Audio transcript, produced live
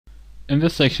In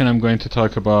this section I'm going to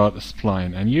talk about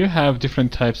spline, and you have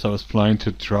different types of spline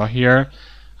to draw here.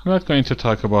 I'm not going to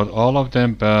talk about all of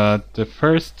them, but the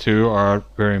first two are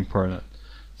very important.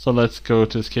 So let's go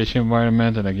to sketch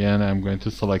environment, and again I'm going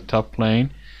to select top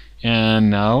plane, and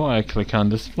now I click on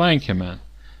the spline command.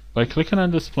 By clicking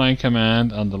on the spline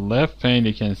command on the left pane,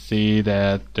 you can see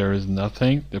that there is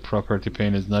nothing. The property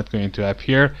pane is not going to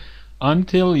appear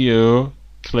until you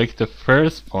click the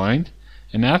first point,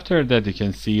 and after that you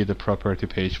can see the property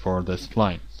page for the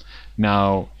spline.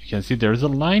 Now you can see there's a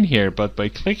line here, but by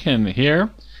clicking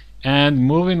here and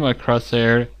moving my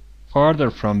crosshair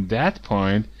farther from that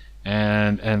point,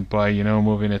 and by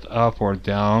moving it up or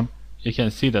down, you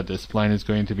can see that the spline is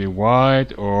going to be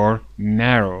wide or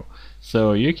narrow.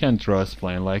 So you can draw a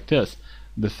spline like this.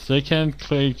 The second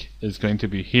click is going to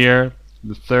be here,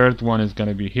 the third one is going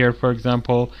to be here, for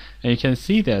example, and you can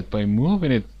see that by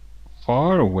moving it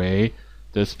far away,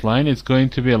 the spline is going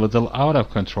to be a little out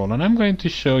of control, and I'm going to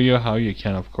show you how you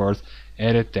can, of course,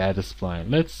 edit that spline.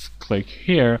 Let's click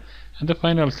here, and the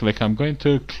final click, I'm going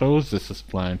to close this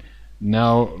spline.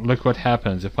 Now look what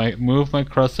happens. If I move my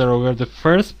crosshair over the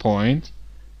first point,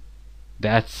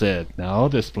 that's it. Now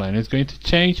the spline is going to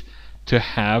change to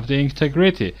have the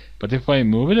integrity, but if I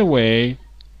move it away,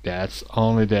 that's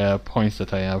only the points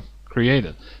that I have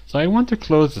created. So I want to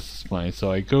close this spline,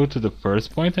 so I go to the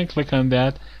first point and click on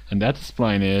that, and that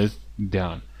spline is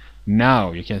done.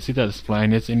 Now you can see that the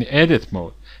spline is in edit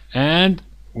mode, and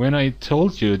when I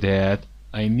told you that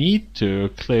I need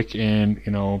to click in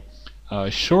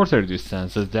shorter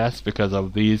distances, that's because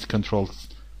of these control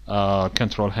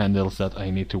handles that I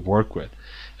need to work with.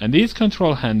 And these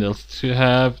control handles to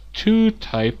have two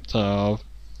types of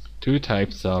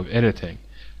editing.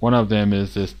 One of them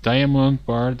is this diamond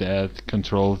bar that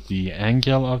controls the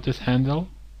angle of this handle,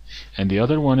 and the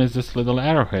other one is this little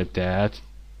arrowhead that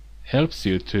helps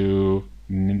you to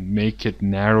make it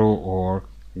narrow or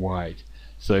wide.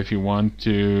 So if you want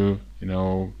to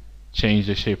change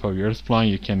the shape of your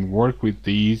spline, you can work with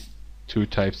these two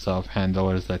types of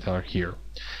handlers that are here.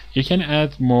 You can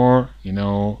add more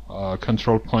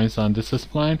control points on this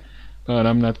spline, but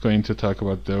I'm not going to talk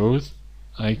about those.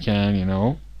 I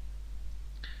can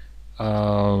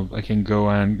I can go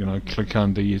and click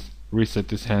on these, reset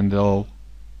this handle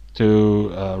to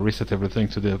reset everything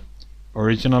to the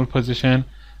original position.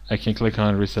 I can click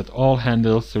on reset all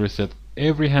handles to reset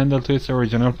every handle to its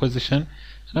original position,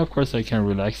 and of course I can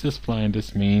relax this spline.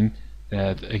 This means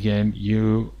that again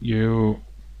you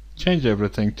change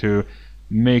everything to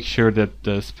make sure that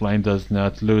the spline does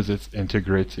not lose its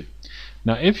integrity.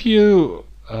 Now if you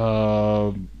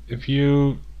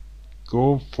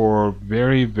go for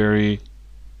very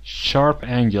sharp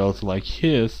angles like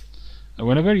his,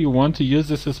 whenever you want to use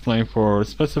this spline for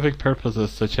specific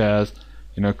purposes such as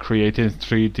creating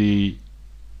 3D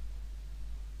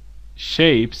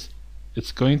shapes,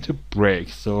 it's going to break.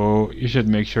 So you should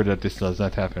make sure that this does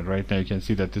not happen. Right now you can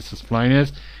see that this spline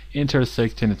is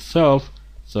intersecting itself,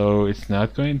 so it's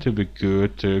not going to be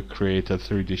good to create a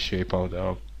 3D shape out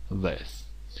of this.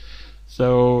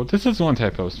 So this is one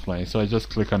type of spline. So I just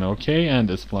click on OK, and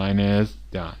the spline is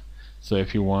done. So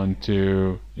if you want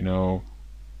to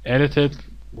edit it,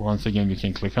 once again you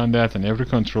can click on that, and every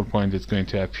control point is going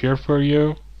to appear for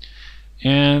you.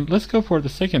 And let's go for the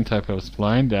second type of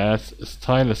spline, that's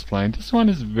style spline. This one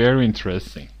is very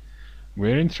interesting,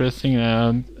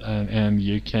 and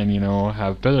you can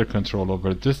have better control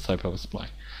over this type of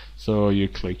spline. So you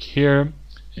click here,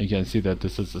 you can see that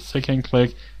this is the second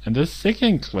click, and this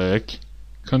second click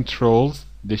controls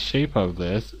the shape of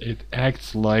this. It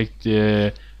acts like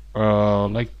the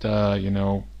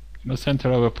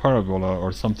center of a parabola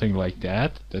or something like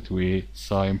that we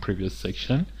saw in previous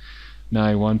section. Now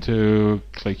I want to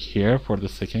click here for the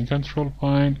second control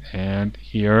point, and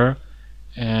here,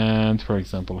 and for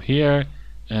example here,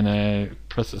 and I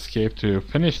press escape to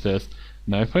finish this.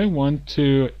 Now if I want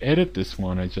to edit this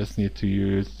one, I just need to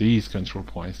use these control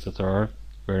points that are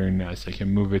very nice. I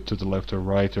can move it to the left or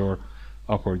right or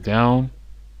up or down,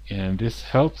 and this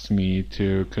helps me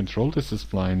to control this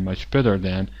spline much better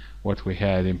than what we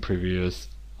had in previous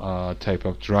type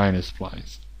of drawing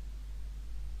splines.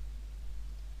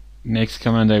 Next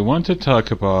command I want to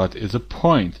talk about is a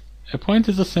point. A point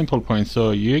is a simple point, so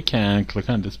you can click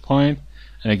on this point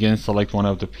and again select one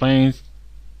of the planes,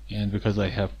 and because I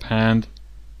have panned,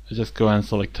 I just go and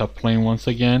select top plane once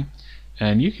again,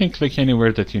 and you can click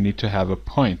anywhere that you need to have a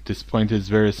point. This point is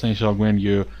very essential when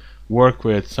you work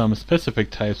with some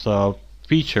specific types of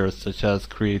features such as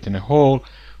creating a hole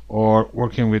or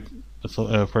working with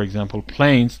for example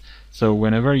planes. So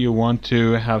whenever you want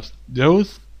to have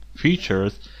those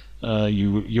features,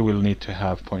 you will need to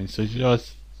have points. So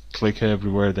just click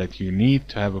everywhere that you need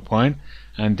to have a point,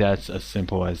 and that's as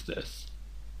simple as this.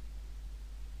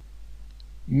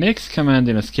 Next command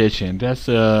in sketching, that's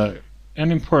an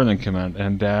important command,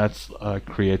 and that's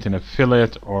creating a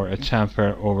fillet or a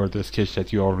chamfer over the sketch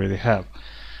that you already have.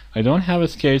 I don't have a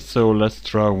sketch, so let's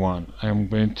draw one. I'm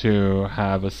going to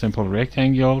have a simple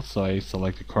rectangle, so I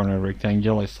select the corner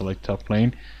rectangle, I select top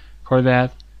plane for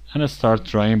that, and I start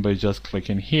drawing by just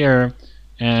clicking here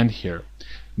and here.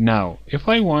 Now, if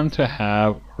I want to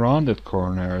have rounded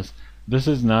corners, this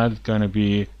is not going to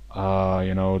be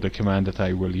the command that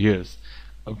I will use.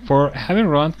 For having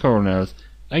round corners,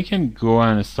 I can go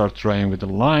and start drawing with the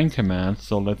line command,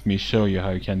 so let me show you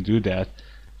how you can do that.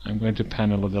 I'm going to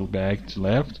pan a little back to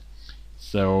left.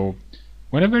 So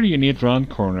whenever you need round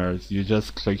corners, you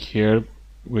just click here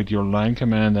with your line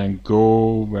command and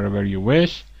go wherever you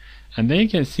wish, and then you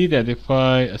can see that if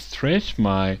I stretch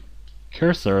my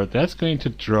cursor, that's going to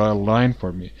draw a line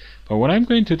for me. But what I'm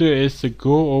going to do is to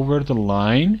go over the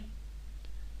line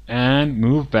and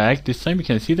move back. This time you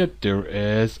can see that there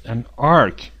is an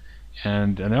arc,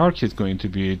 and an arc is going to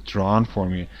be drawn for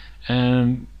me,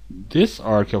 and this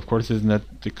arc of course is not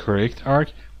the correct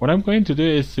arc. What I'm going to do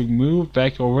is to move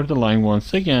back over the line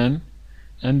once again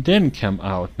and then come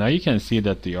out. Now you can see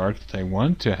that the arc that I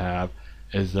want to have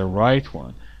is the right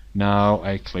one. Now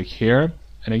I click here,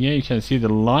 and again you can see the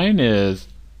line is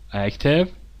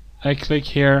active. I click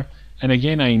here, and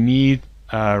again I need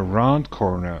a round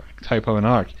corner type of an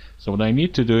arc. So what I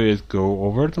need to do is go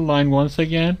over the line once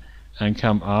again and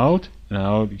come out.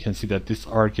 Now you can see that this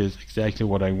arc is exactly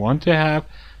what I want to have,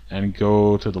 and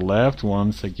go to the left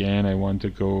once again. I want to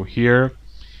go here,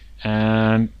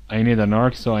 and I need an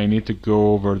arc, so I need to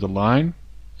go over the line,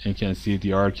 and you can see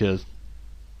the arc is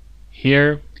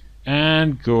here,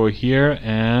 and go here,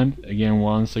 and again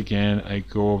once again I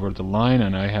go over the line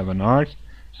and I have an arc,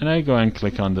 and I go and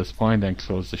click on this point and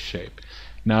close the shape.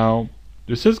 Now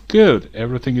this is good,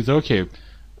 everything is okay,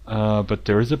 but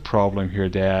there is a problem here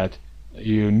that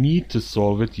you need to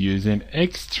solve it using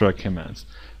extra commands.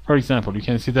 For example, you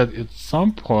can see that at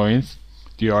some points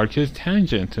the arc is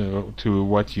tangent to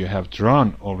what you have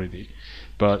drawn already,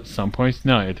 but some points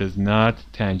no, it is not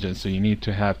tangent, so you need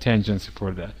to have tangency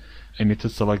for that. I need to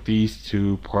select these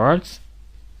two parts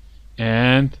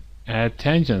and add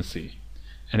tangency,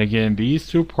 and again these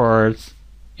two parts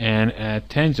and add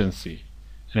tangency,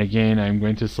 and again I'm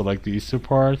going to select these two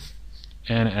parts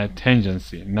and add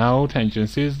tangency. Now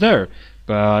tangency is there,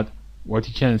 but what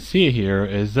you can see here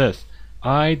is this: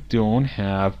 I don't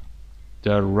have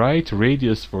the right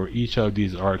radius for each of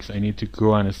these arcs. I need to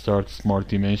go and start smart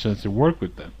dimensions to work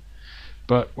with them.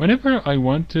 But whenever I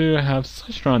want to have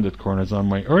such rounded corners on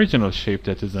my original shape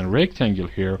that is a rectangle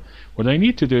here, what I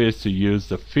need to do is to use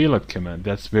the fillet command.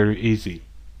 That's very easy.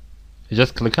 I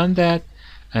just click on that,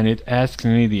 and it asks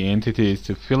me the entities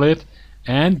to fillet,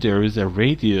 and there is a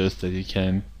radius that you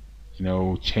can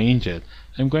change it.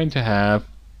 I'm going to have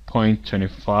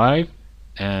 0.25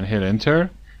 and hit enter,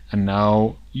 and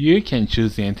now you can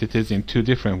choose the entities in two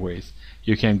different ways.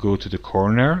 You can go to the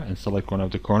corner and select one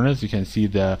of the corners. You can see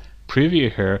the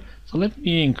preview here, so let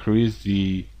me increase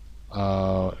the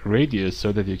radius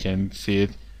so that you can see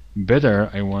it better.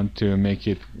 I want to make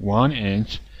it 1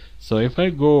 inch, so if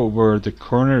I go over the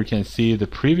corner you can see the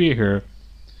preview here,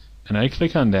 and I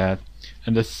click on that.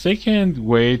 And the second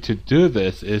way to do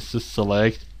this is to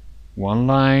select one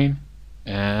line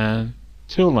and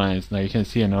two lines. Now you can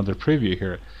see another preview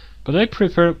here, but I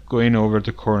prefer going over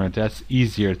the corner. That's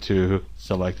easier to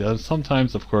select.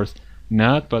 Sometimes of course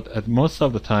not, but at most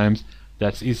of the times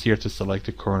that's easier to select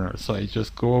the corner. So I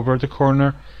just go over the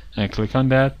corner and click on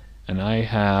that, and I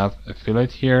have a fillet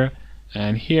here,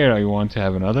 and here I want to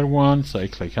have another one, so I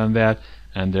click on that,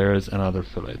 and there's another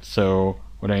fillet. So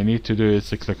what I need to do is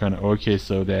to click on OK,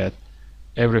 so that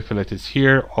every fillet is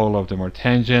here, all of them are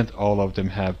tangent, all of them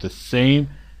have the same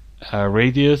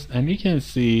radius, and you can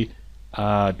see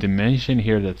a dimension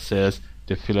here that says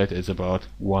the fillet is about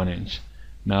 1 inch.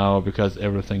 Now because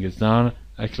everything is done,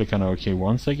 I click on OK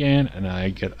once again, and I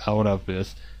get out of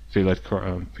this fillet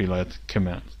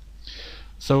command.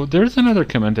 So there's another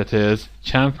command that is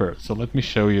chamfer. So let me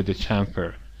show you the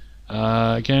chamfer.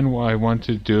 Again, I want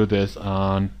to do this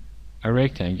on a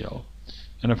rectangle,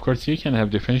 and of course you can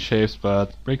have different shapes,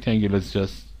 but rectangle is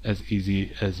just as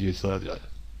easy as you saw that.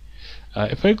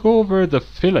 If I go over the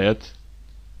fillet,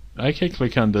 I can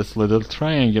click on this little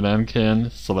triangle and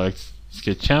can select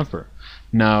sketch chamfer.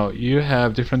 Now you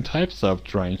have different types of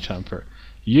drawing chamfer.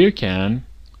 You can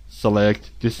select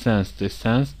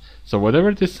distance. So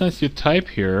whatever distance you type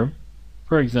here,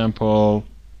 for example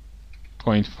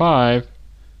 0.5,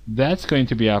 that's going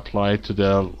to be applied to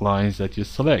the lines that you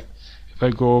select. If I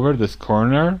go over this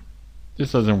corner,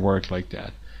 this doesn't work like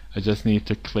that. I just need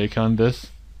to click on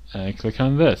this and click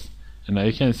on this, and now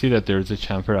you can see that there's a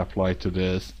chamfer applied to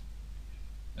this,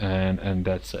 and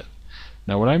that's it.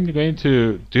 Now what I'm going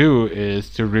to do is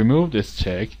to remove this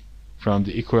check from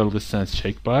the equal distance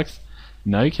checkbox.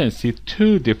 Now you can see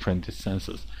two different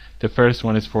distances. The first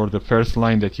one is for the first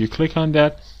line that you click on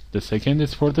that. The second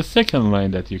is for the second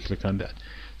line that you click on that.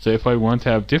 So if I want to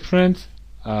have different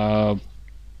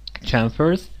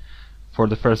chamfers, for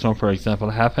the first one, for example,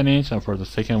 1/2 inch, and for the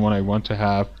second one I want to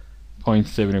have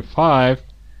 0.75,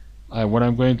 what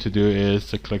I'm going to do is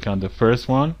to click on the first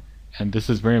one, and this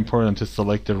is very important to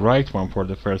select the right one for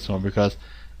the first one, because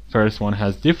first one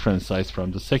has different size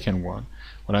from the second one.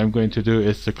 What I'm going to do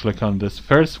is to click on this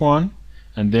first one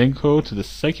and then go to the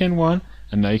second one,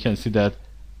 and now you can see that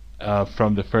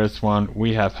from the first one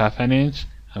we have 1/2 inch,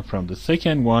 and from the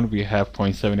second one we have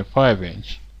 0.75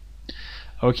 inch.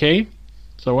 Okay,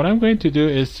 so what I'm going to do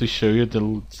is to show you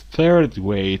the third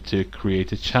way to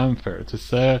create a chamfer.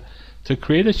 To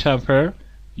create a chamfer,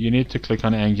 you need to click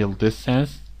on angle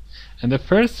distance, and the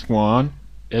first one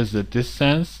is the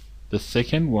distance, the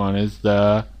second one is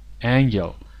the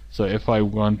angle. So if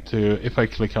I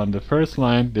click on the first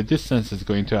line, the distance is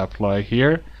going to apply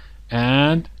here,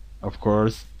 and of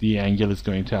course the angle is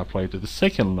going to apply to the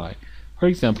second line. For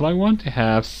example, I want to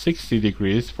have 60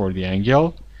 degrees for the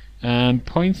angle and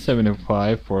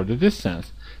 0.75 for the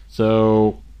distance.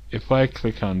 So if I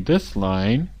click on this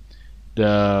line,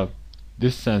 the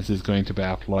distance is going to be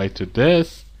applied to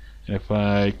this, and if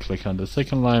I click on the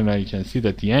second line, now you can see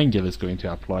that the angle is going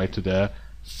to apply to the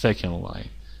second line.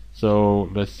 So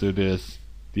let's do this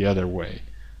the other way.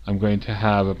 I'm going to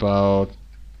have about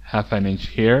 1/2 inch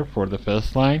here for the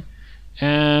first line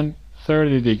and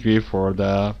 30 degree for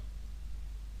the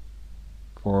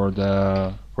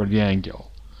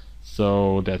angle.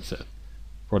 So that's it.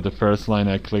 For the first line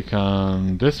I click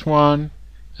on this one,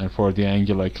 and for the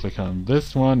angle I click on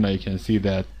this one. Now you can see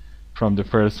that from the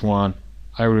first one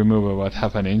I remove about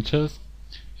 1/2 inches,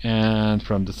 and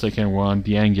from the second one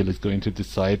the angle is going to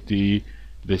decide the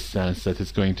distance that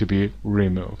is going to be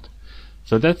removed.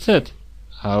 So that's it,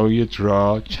 how you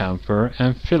draw chamfer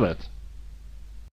and fillet.